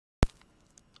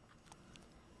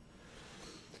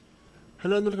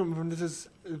Hello and welcome everyone, this is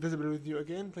Visible with you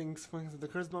again, playing Sphinx the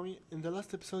Cursed Mummy. In the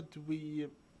last episode we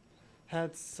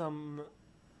had some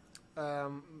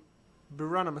um,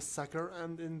 piranha massacre,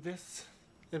 and in this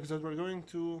episode we're going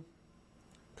to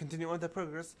continue on the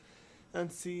progress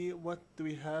and see what do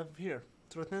we have here.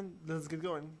 So right now, let's get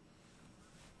going.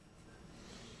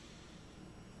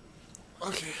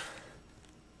 Okay.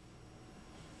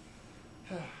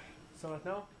 So right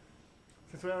now,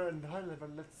 since we are in the high level,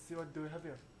 let's see what do we have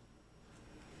here.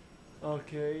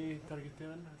 اوكي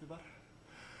تارجتين اعتبر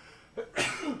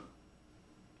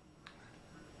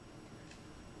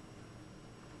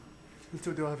let's see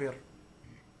what do I have here.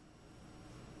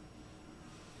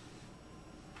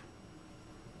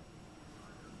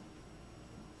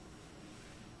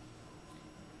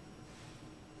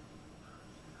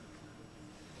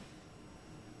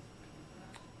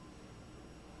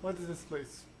 What is this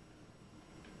place?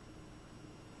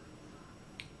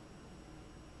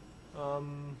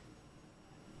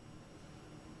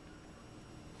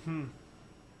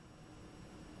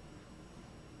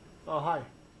 Oh, hi.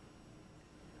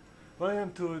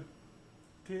 Welcome to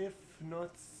TIFF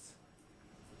Notes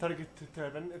Target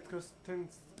 7. It costs 10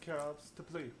 scarabs to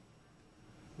play.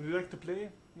 Would you like to play?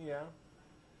 Yeah.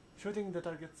 Shooting the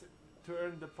targets to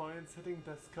earn the points, hitting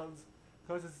the skulls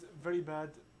causes very bad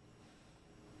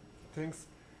things.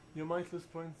 You might lose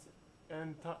points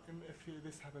and time if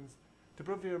this happens. To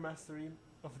prove your mastery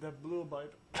of the blue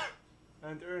pipe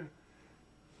and earn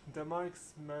the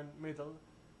marksman medal,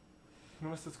 you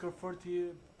must score 40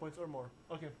 points or more.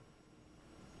 Okay.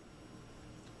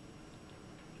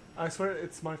 I swear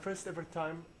it's my first ever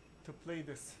time to play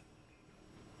this.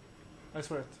 I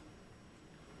swear it.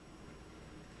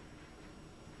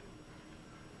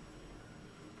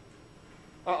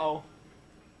 Uh-oh.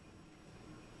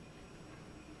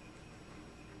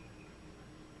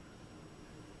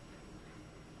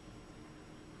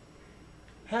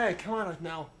 Hey, come on right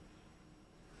now.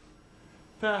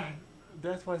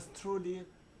 That was truly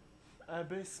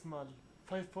abysmal.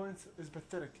 5 points is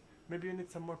pathetic. Maybe you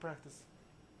need some more practice.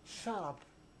 Shut up.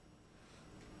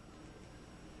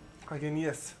 Again,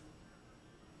 yes.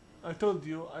 I told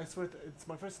you, I swear it's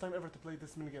my first time ever to play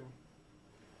this minigame.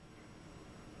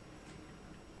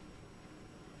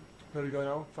 There we go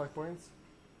now, 5 points.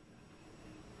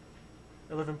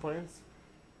 11 points.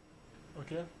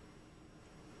 Okay.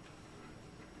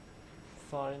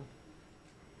 Fine.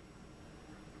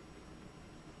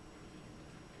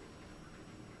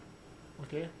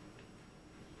 Okay.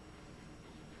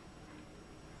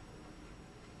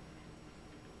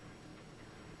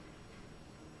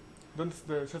 Don't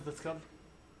shut the skull.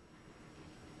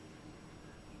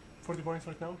 40 points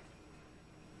right now.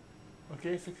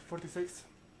 Okay, 46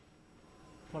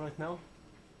 for right now.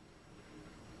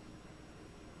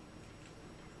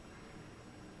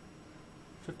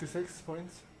 56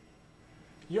 points.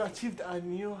 You achieved a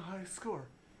new high score.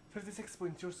 56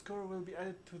 points. Your score will be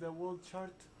added to the world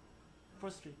chart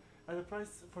firstly. At the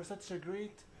price for such a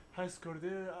great high score,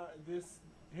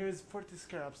 here is 40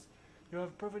 scarabs. You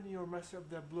have proven your master of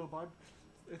the blue pipe.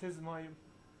 It is my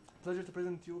pleasure to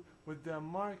present you with the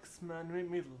marksman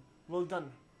medal. Well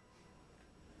done.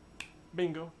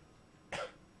 Bingo.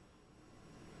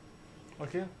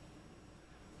 Okay.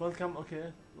 Welcome.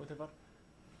 Okay. Whatever.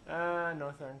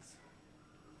 No thanks.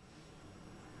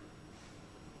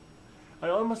 I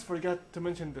almost forgot to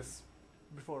mention this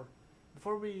before.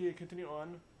 Before we continue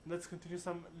on, let's continue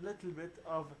some little bit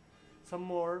of some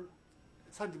more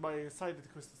side by side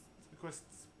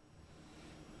quests.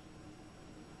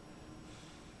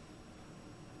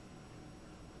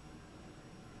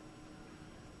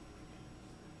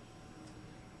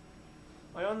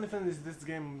 I only finished this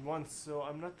game once, so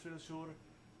I'm not really sure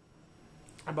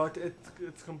about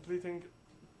it's completing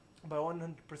by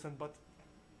 100%, but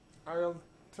I'll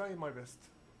try my best.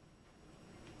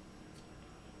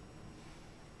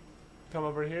 Come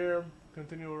over here,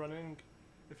 continue running.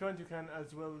 If you want, you can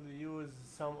as well use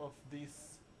some of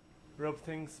these rope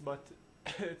things, but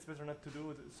it's better not to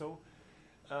do so.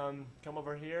 Come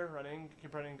over here,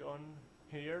 keep running on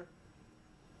here.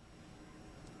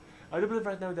 I do believe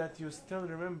right now that you still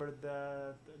remember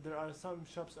that there are some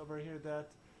shops over here that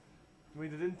we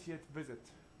didn't yet visit,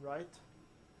 right?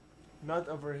 Not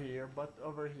over here, but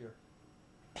over here.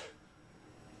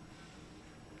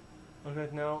 Okay,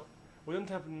 now we don't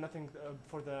have nothing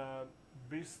for the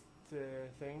beast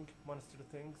thing, monster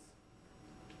things.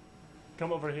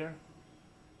 Come over here.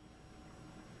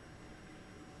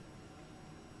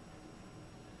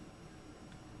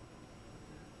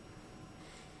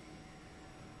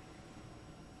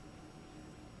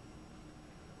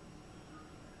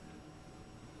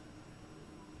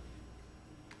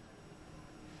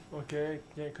 Okay,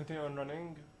 yeah, continue on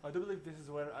running. I do believe this is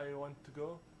where I want to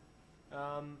go.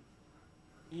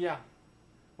 Yeah.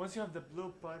 Once you have the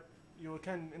blue pipe, you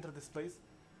can enter this place.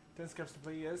 10 scraps to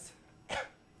play, yes.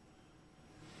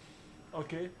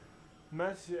 Okay.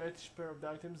 Match each pair of the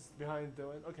items behind the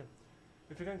wall. Okay.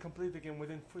 If you can complete the game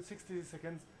within 60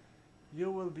 seconds, you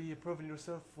will be proving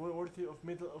yourself worthy of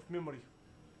middle of memory.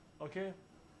 Okay?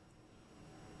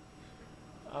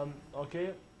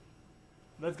 Okay.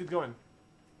 Let's get going.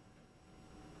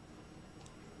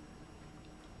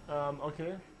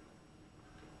 Okay.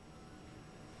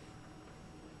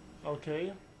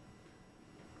 Okay.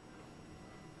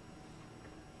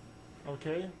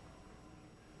 Okay.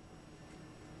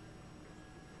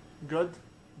 Good.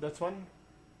 That's one.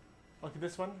 Okay,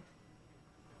 this one.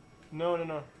 No, no,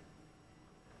 no.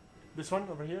 This one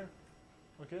over here.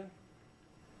 Okay.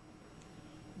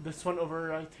 This one over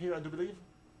right here, I do believe.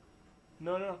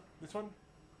 No, no, this one.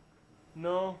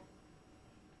 No.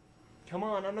 Come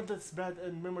on, I'm not this bad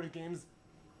in memory games.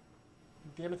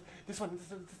 Damn it. This one,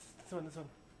 this one.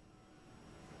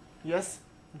 Yes,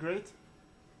 great.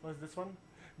 What's this one?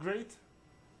 Great.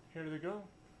 Here we go.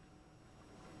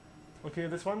 Okay,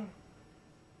 this one.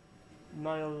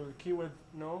 Nile key with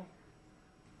no.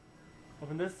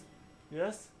 Open this.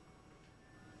 Yes.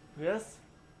 Yes.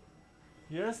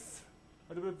 Yes.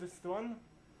 I do believe this is the one.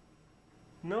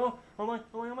 No. Oh my.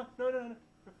 Oh my. Oh my. No. No. No.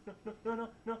 No. No. No. No.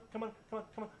 No. Come on. Come on.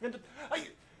 Come on. I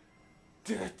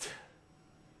did it.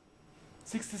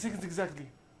 60 seconds exactly.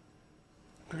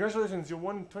 Congratulations, you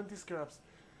won 20 scraps,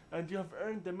 and you have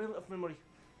earned the Medal of Memory.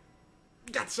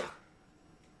 Gotcha!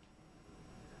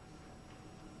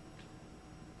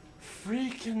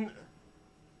 Freaking...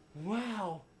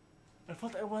 Wow! I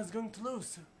thought I was going to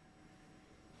lose.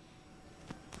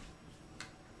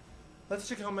 Let's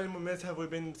check how many minutes have we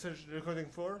been recording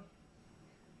for.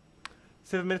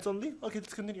 7 minutes only? Okay,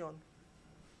 let's continue on.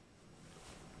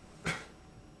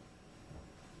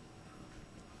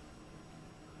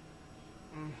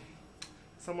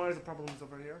 Some wires are problems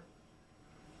over here.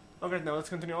 Okay, now let's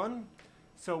continue on.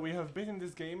 So we have beaten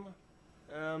this game.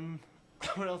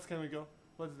 Where else can we go?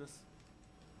 What is this?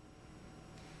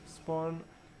 Spawn.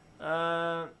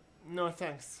 No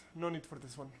thanks. No need for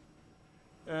this one.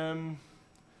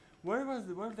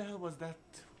 Where the hell was that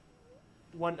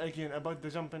one again about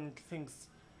the jumping things?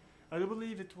 I do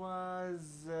believe it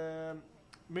was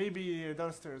maybe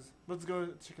downstairs. Let's go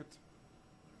check it.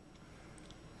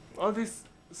 All these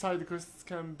side quests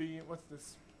can be... What's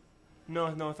this?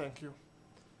 No, no, thank you.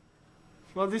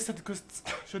 Well, these side quests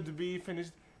should be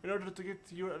finished in order to get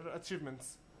your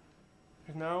achievements.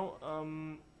 Right now,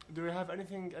 do we have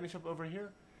anything, any shop over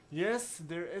here? Yes,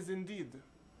 there is indeed.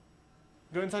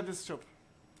 Go inside this shop.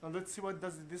 And let's see what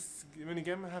does this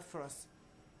minigame have for us.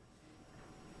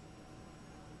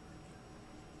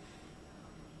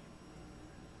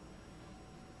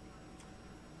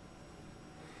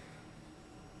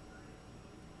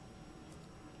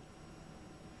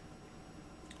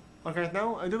 Okay, right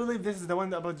now, I do believe this is the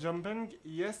one about jumping.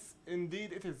 Yes,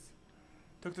 indeed it is.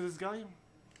 Talk to this guy.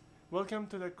 Welcome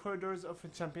to the corridors of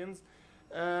champions.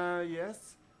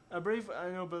 Yes, a brave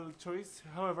and noble choice.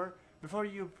 However, before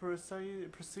you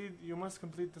proceed, you must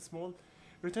complete the small.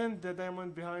 Return the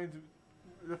diamond behind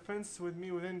the fence with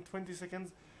me within 20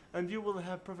 seconds, and you will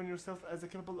have proven yourself as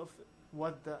capable of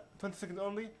what the 20 seconds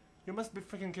only? You must be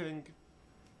freaking kidding.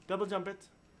 Double jump it.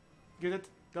 Get it?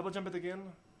 Double jump it again.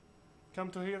 Come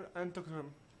to here and talk to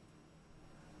him.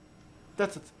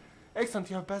 That's it. Excellent,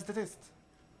 you have passed the test.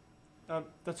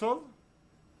 That's all?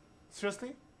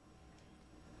 Seriously?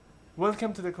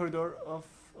 Welcome to the corridor of...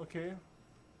 Okay.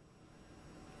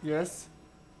 Yes.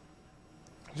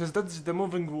 Just dodge the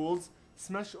moving walls,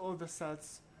 smash all the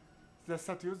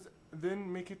statues,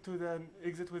 then make it to the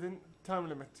exit within time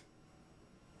limit.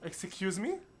 Excuse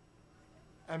me?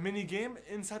 A mini game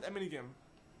inside a mini game.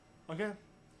 Okay?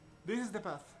 This is the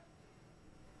path.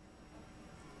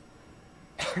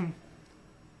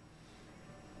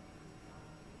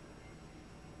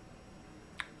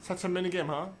 Such a mini game,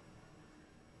 huh?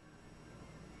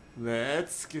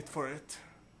 Let's get for it.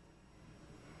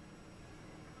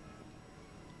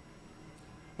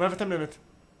 We have a time limit.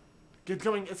 Get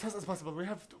going as fast as possible. We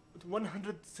have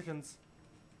 100 seconds.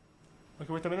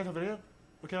 Okay, wait a minute over here.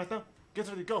 Okay, right now. Get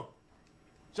ready, go.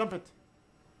 Jump it.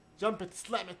 Jump it,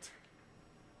 slam it.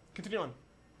 Continue on.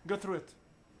 Go through it.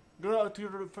 Go out to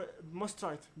your most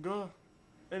right. Go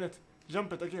in it.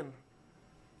 Jump it again.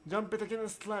 Jump it again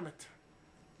and slam it.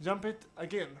 Jump it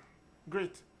again.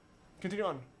 Great. Continue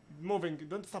on. Moving.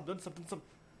 Don't stop. Don't stop. Don't stop.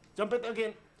 Jump it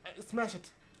again. Smash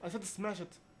it. I said smash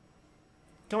it.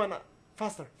 Come on.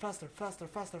 Faster. Faster. Faster.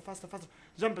 Faster. Faster. Faster.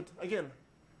 Jump it again.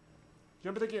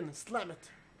 Jump it again. Slam it.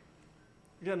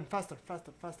 Again, faster,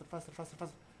 faster, faster, faster, faster,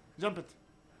 faster. Jump it.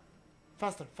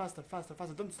 Faster, faster, faster,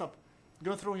 faster. Don't stop.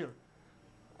 Go through here.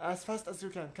 As fast as you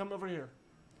can. Come over here.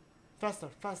 Faster,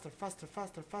 faster, faster,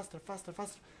 faster, faster, faster,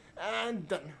 faster. And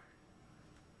done.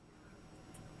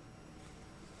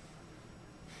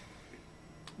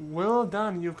 Well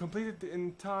done. You've completed the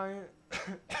entire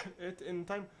it in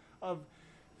time of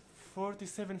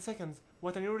 47 seconds.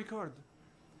 What a new record.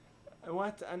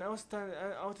 What an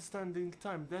outstanding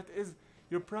time. That is,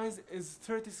 your prize is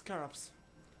 30 scarabs.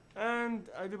 And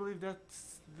I do believe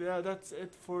that's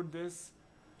it for this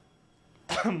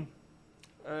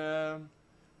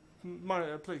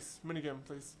minigame,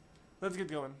 please. Let's get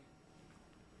going.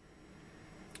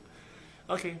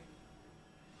 Okay.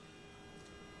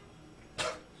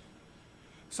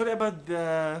 Sorry about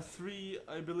the 3,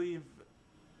 I believe,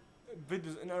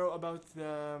 videos in a row about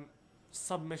the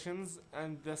submissions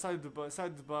and the side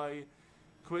by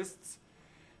quests,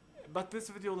 but this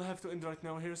video will have to end right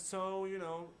now here, so you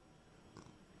know,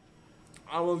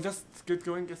 I will just get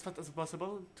going as fast as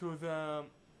possible to the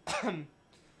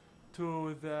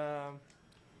to the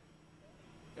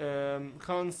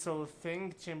console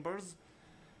thing chambers,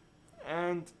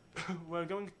 and we're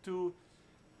going to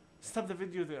stop the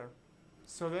video there.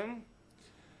 So then,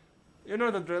 you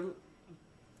know the drill.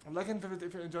 Like and favorite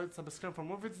if you enjoyed, subscribe for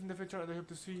more videos in the future, and I hope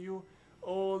to see you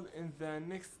all in the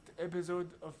next episode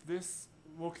of this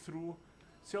walkthrough.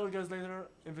 See you all guys later.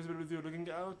 Invisible with you looking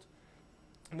out.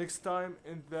 Next time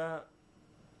in the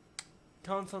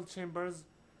council chambers.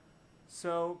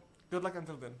 So good luck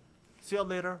until then. See you all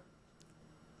later.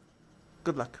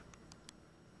 Good luck.